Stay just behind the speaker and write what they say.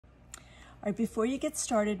All right, before you get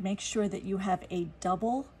started, make sure that you have a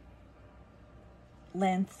double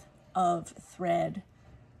length of thread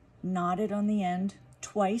knotted on the end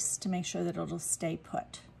twice to make sure that it'll stay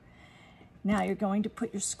put. Now you're going to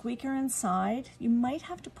put your squeaker inside. You might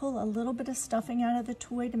have to pull a little bit of stuffing out of the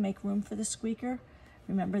toy to make room for the squeaker.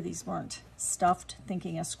 Remember, these weren't stuffed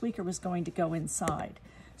thinking a squeaker was going to go inside.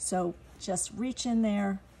 So just reach in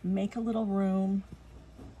there, make a little room,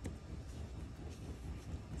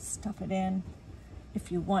 stuff it in.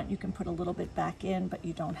 If you want, you can put a little bit back in, but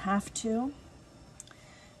you don't have to.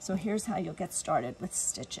 So here's how you'll get started with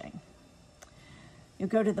stitching. You'll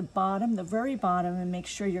go to the bottom, the very bottom, and make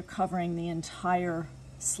sure you're covering the entire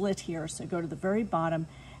slit here. So go to the very bottom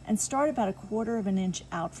and start about 1/4 of an inch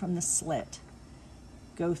out from the slit.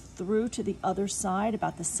 Go through to the other side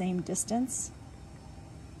about the same distance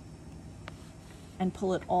and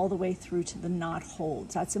pull it all the way through to the knot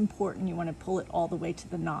holds. That's important. You want to pull it all the way to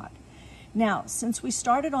the knot. Now, since we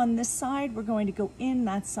started on this side, we're going to go in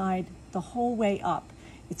that side the whole way up.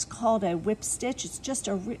 It's called a whip stitch. It's just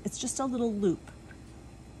a little loop.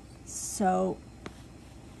 So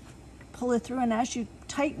pull it through, and as you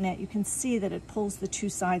tighten it, you can see that it pulls the two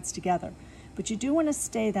sides together. But you do want to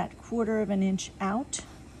stay that 1/4 of an inch out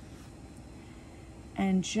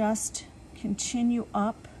and just continue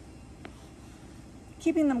up,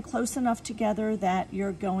 keeping them close enough together that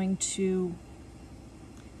you're going to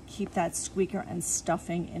keep that squeaker and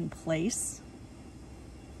stuffing in place.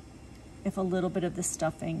 If a little bit of the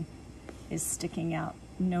stuffing is sticking out,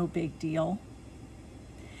 no big deal.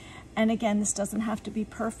 And again, this doesn't have to be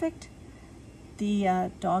perfect. The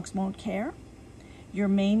dogs won't care. Your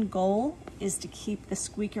main goal is to keep the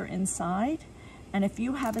squeaker inside. And if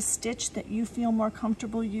you have a stitch that you feel more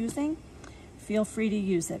comfortable using, feel free to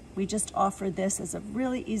use it. We just offer this as a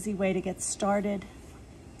really easy way to get started.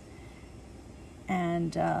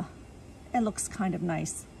 And it looks kind of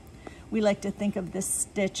nice. We like to think of this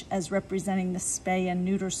stitch as representing the spay and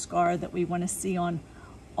neuter scar that we want to see on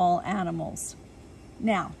all animals.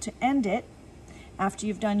 Now, to end it, after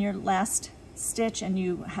you've done your last stitch and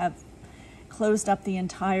you have closed up the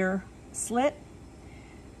entire slit,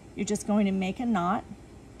 you're just going to make a knot.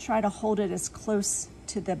 Try to hold it as close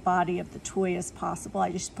to the body of the toy as possible.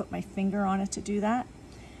 I just put my finger on it to do that.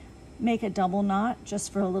 Make a double knot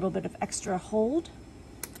just for a little bit of extra hold.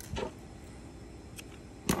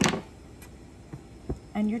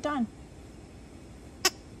 And you're done.